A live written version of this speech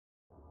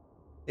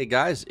Hey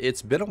guys,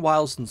 it's been a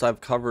while since I've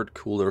covered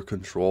cooler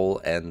control,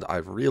 and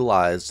I've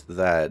realized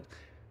that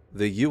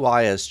the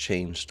UI has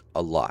changed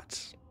a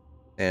lot.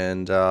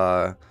 And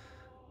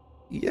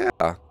yeah,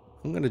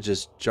 I'm gonna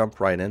just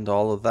jump right into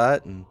all of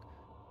that, and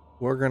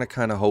we're gonna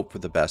kind of hope for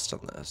the best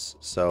on this.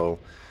 So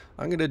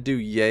I'm gonna do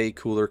yay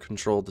cooler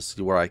control to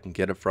see where I can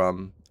get it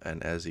from.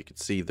 And as you can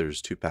see, there's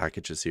two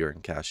packages here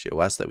in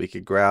CachyOS that we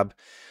could grab.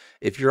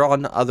 If you're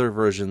on other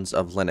versions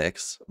of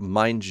Linux,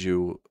 mind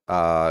you,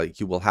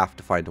 you will have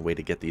to find a way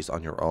to get these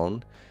on your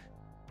own.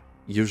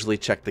 Usually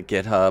check the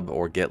GitHub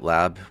or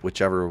GitLab,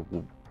 whichever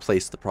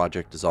place the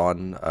project is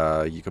on.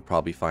 You could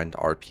probably find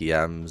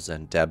RPMs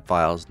and deb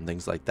files and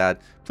things like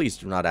that. Please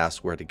do not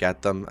ask where to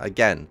get them.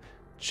 Again,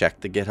 check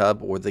the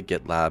GitHub or the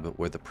GitLab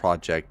where the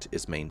project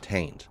is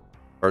maintained,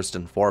 first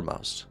and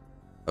foremost.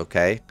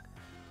 Okay?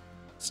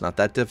 It's not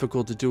that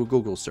difficult to do a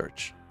Google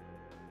search.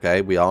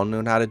 Okay? We all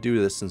know how to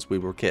do this since we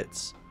were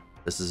kids.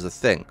 This is a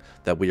thing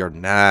that we are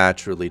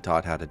naturally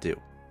taught how to do.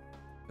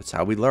 It's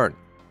how we learn.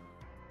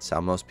 It's how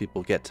most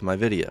people get to my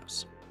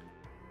videos.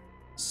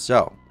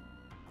 So,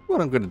 what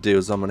I'm going to do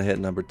is I'm going to hit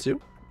number 2.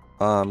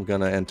 I'm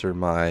going to enter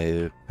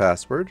my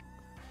password,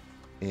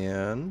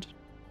 and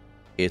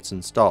it's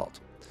installed.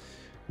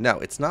 Now,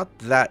 it's not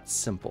that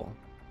simple,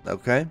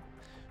 okay?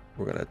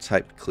 We're going to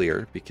type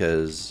clear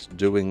because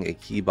doing a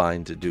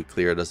keybind to do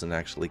clear doesn't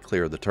actually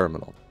clear the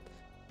terminal.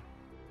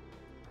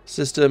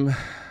 System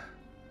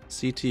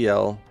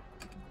ctl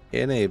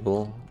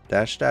enable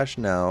 --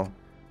 now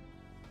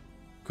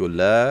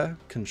cooler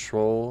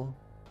control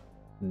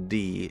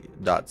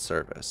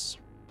d.service.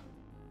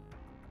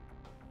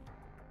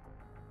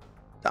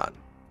 Done.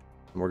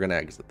 We're going to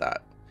exit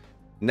that.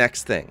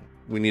 Next thing,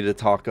 we need to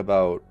talk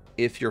about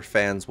if your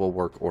fans will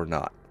work or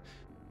not.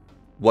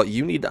 What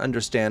you need to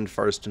understand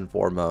first and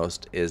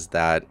foremost is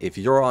that if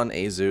you're on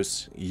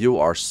ASUS, you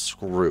are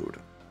screwed.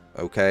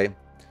 Okay?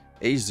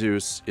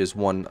 ASUS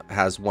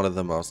has one of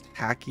the most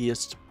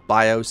hackiest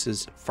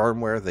BIOSes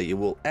firmware that you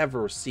will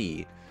ever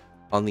see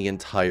on the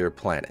entire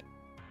planet.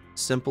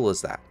 Simple as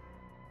that.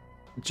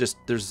 Just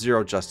there's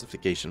zero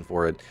justification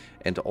for it.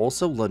 And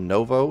also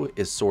Lenovo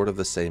is sort of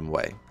the same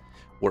way,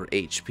 where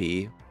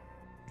HP,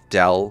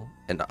 Dell,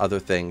 and other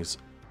things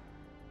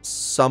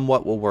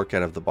somewhat will work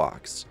out of the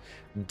box.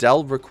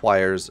 Dell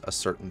requires a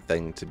certain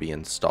thing to be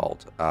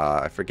installed.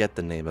 I forget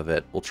the name of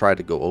it. We'll try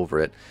to go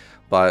over it.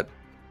 But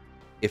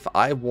if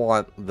I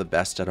want the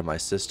best out of my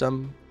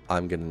system,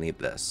 I'm going to need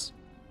this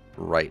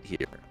right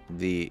here.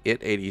 The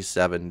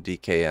IT87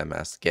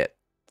 DKMS kit.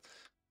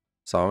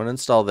 So I'm going to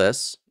install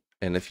this.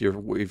 And if you're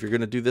going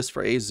to do this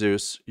for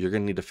ASUS, you're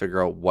going to need to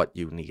figure out what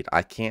you need.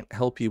 I can't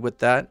help you with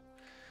that.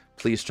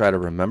 Please try to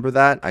remember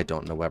that. I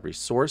don't know every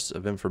source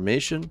of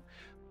information.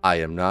 I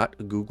am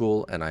not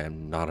Google, and I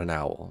am not an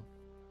owl.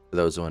 For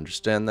those who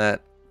understand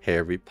that,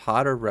 Harry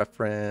Potter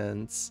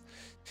reference.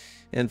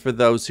 And for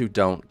those who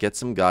don't, get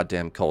some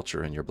goddamn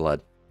culture in your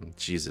blood.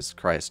 Jesus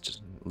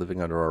Christ,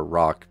 living under a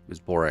rock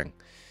is boring.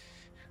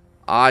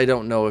 I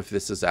don't know if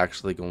this is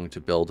actually going to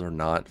build or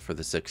not for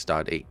the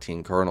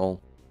 6.18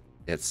 kernel.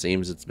 It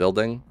seems it's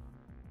building.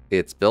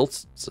 It's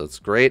built, so it's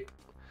great.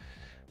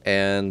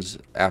 And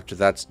after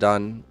that's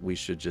done, we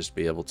should just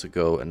be able to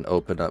go and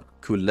open up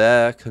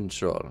cooler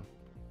control.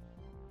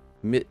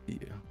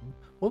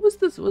 What was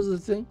this? What was the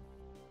thing?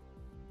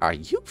 Are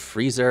you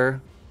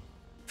Freezer?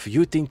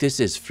 You think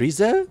this is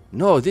Freezer?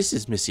 No, this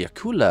is Monsieur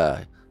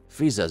Cooler,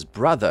 Freezer's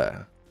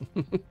brother.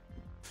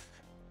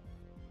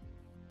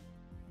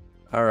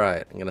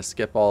 Alright, I'm gonna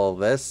skip all of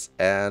this,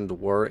 and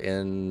we're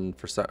in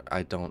for some.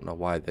 I don't know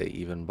why they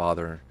even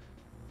bother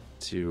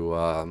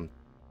to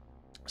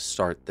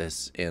start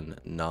this in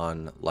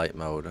non-light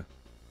mode.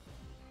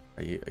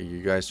 Are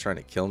you guys trying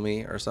to kill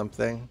me or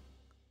something?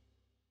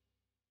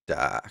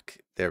 Doc.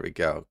 There we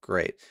go.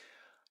 Great.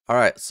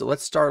 Alright, so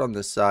let's start on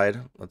this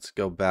side. Let's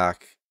go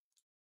back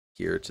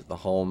here to the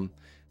home.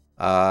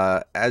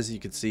 As you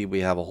can see,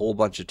 we have a whole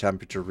bunch of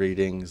temperature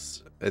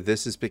readings.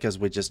 This is because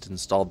we just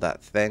installed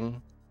that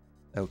thing.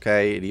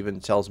 Okay, it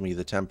even tells me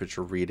the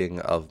temperature reading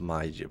of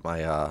my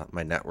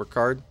network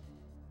card,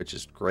 which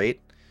is great.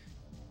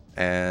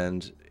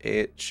 And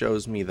it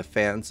shows me the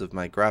fans of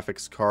my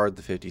graphics card,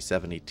 the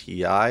 5070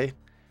 Ti,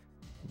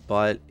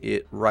 but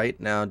it right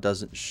now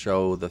doesn't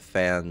show the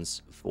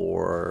fans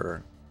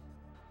for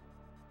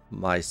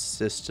my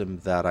system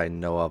that I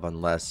know of,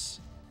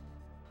 unless...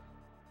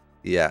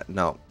 Yeah,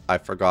 no, I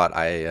forgot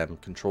I am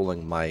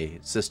controlling my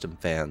system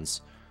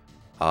fans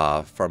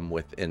from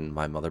within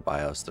my mother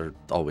BIOS. They're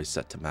always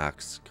set to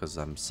max because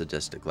I'm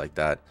sadistic like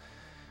that.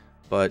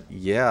 But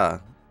yeah,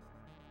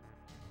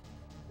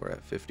 we're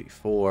at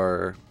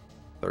 54,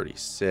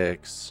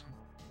 36.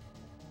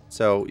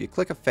 So you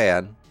click a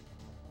fan,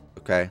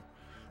 okay?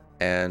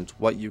 And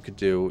what you could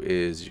do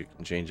is you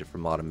can change it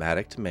from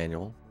automatic to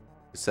manual.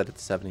 Set it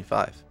to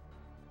 75.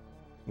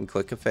 You can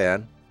click a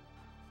fan,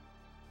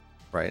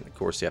 right? Of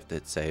course, you have to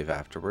hit save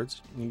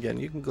afterwards. Again,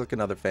 you can click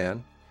another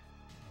fan,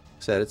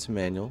 set it to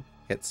manual,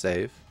 hit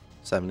save,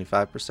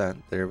 75%.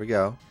 There we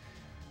go.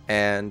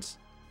 And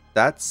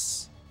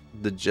that's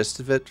the gist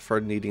of it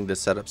for needing to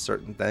set up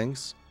certain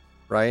things,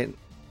 right?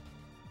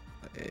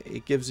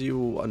 It gives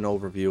you an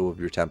overview of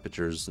your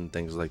temperatures and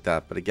things like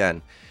that. But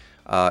again,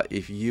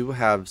 if you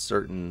have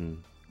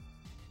certain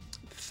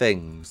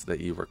things that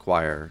you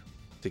require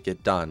to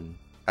get done,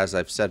 as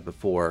I've said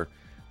before,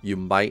 you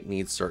might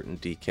need certain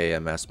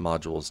DKMS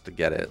modules to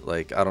get it.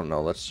 Like, I don't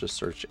know, let's just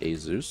search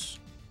ASUS.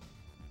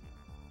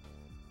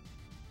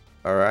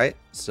 Alright,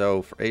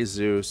 so for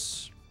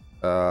ASUS,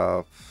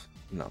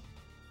 no.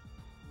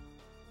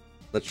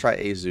 Let's try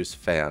ASUS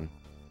fan.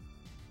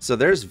 So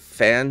there's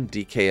fan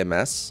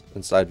DKMS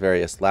inside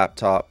various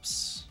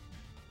laptops.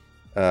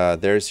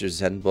 There's your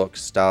ZenBook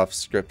stuff,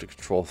 script to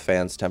control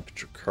fans,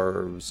 temperature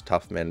curves,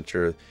 Tough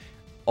Manager.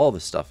 All the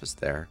stuff is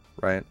there,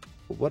 right?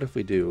 But what if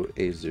we do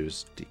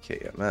ASUS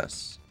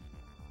DKMS?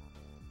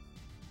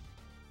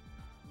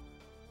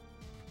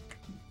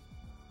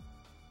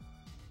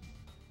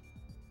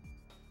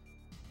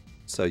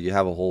 So you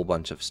have a whole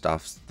bunch of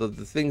stuff. The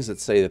things that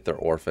say that they're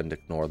orphaned,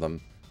 ignore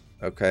them.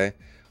 Okay?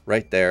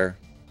 Right there.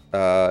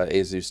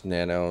 ASUS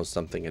Nano,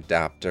 something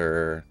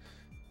adapter,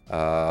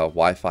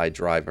 Wi-Fi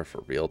driver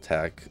for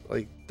Realtek.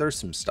 Like, there's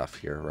some stuff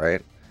here,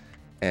 right?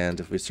 And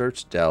if we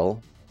search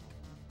Dell,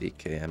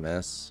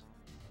 DKMS,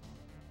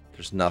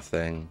 there's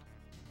nothing.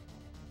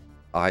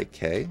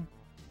 IK?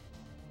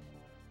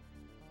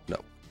 No.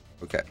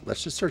 Okay,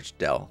 let's just search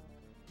Dell.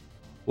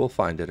 We'll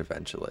find it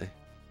eventually.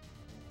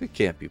 It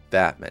can't be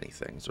that many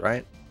things,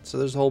 right? So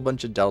there's a whole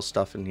bunch of Dell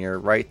stuff in here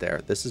right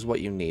there. This is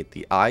what you need,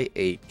 the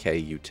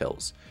i8K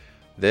utils.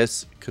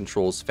 This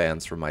controls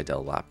fans for my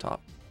Dell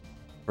laptop.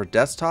 For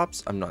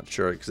desktops, I'm not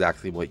sure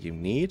exactly what you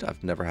need.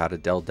 I've never had a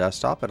Dell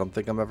desktop. I don't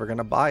think I'm ever going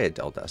to buy a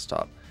Dell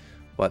desktop.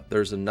 But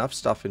there's enough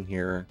stuff in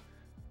here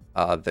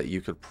that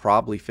you could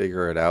probably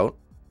figure it out.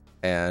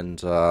 And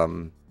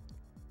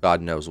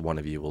God knows one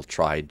of you will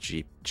try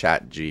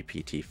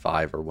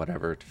ChatGPT-5 or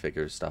whatever to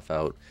figure stuff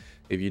out.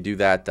 If you do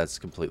that, that's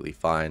completely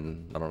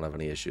fine. I don't have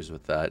any issues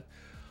with that.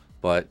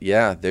 But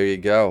yeah, there you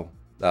go.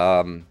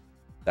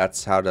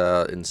 That's how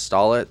to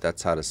install it.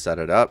 That's how to set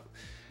it up.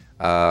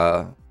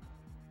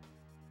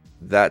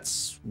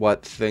 That's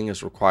what thing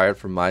is required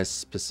for my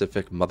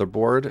specific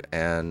motherboard.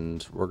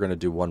 And we're going to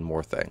do one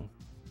more thing.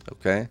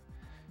 Okay.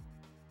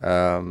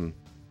 I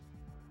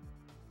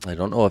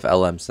don't know if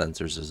LM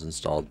Sensors is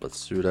installed, but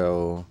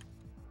sudo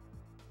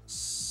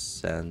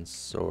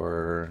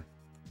sensor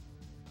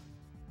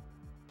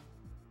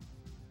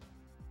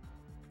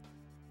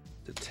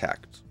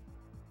detect.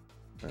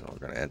 And we're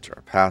going to enter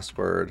a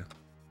password.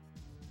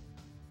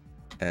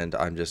 And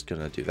I'm just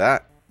going to do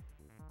that.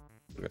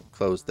 We're going to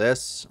close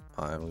this.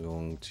 I'm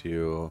going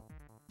to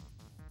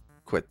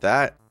quit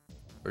that.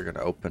 We're going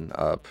to open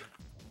up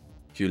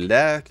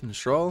QLED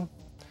control.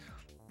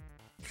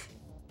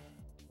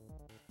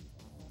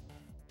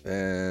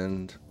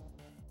 And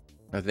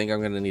I think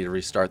I'm going to need to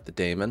restart the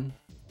daemon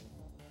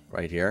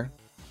right here.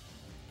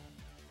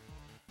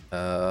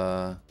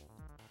 I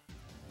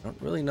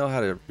don't really know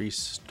how to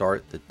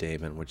restart the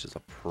daemon, which is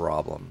a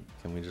problem.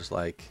 Can we just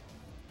like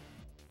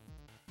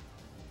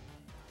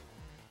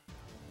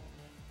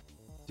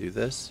do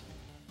this?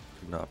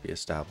 Could not be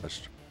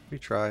established.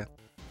 Retry.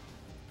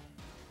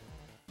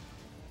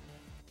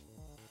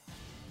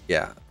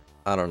 Yeah,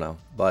 I don't know,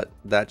 but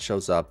that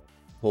shows up.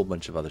 A whole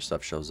bunch of other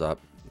stuff shows up.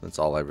 That's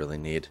all I really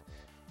need.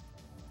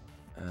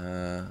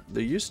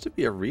 There used to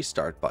be a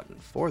restart button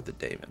for the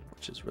daemon,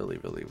 which is really,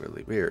 really,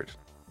 really weird.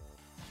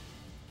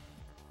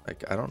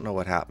 Like, I don't know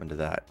what happened to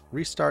that.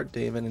 Restart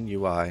daemon in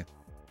UI.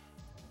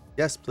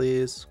 Yes,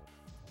 please.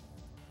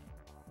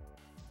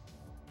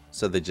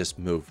 So they just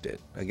moved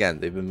it. Again,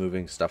 they've been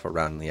moving stuff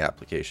around in the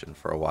application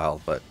for a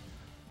while, but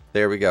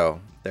there we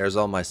go. There's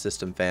all my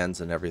system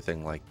fans and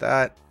everything like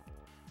that.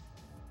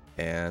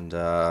 And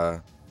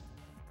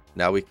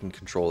now we can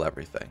control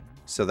everything.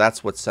 So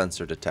that's what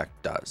sensor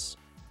detect does.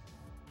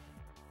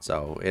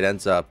 So it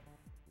ends up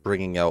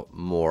bringing out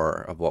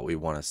more of what we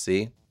want to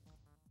see.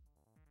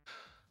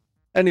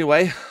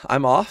 Anyway,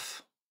 I'm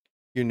off.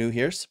 If you're new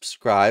here,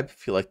 subscribe.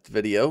 If you liked the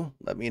video,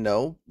 let me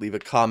know. Leave a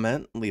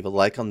comment, leave a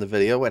like on the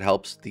video. It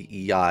helps the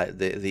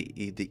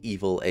the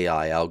evil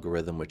AI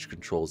algorithm which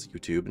controls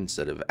YouTube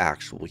instead of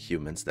actual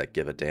humans that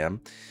give a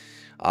damn.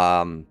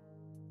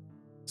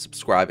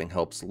 Subscribing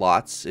helps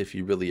lots. If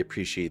you really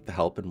appreciate the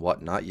help and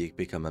whatnot, you can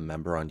become a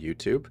member on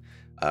YouTube.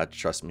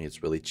 Trust me,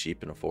 it's really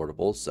cheap and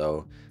affordable,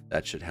 so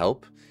that should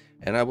help.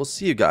 And I will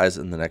see you guys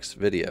in the next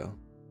video.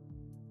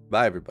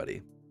 Bye,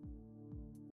 everybody.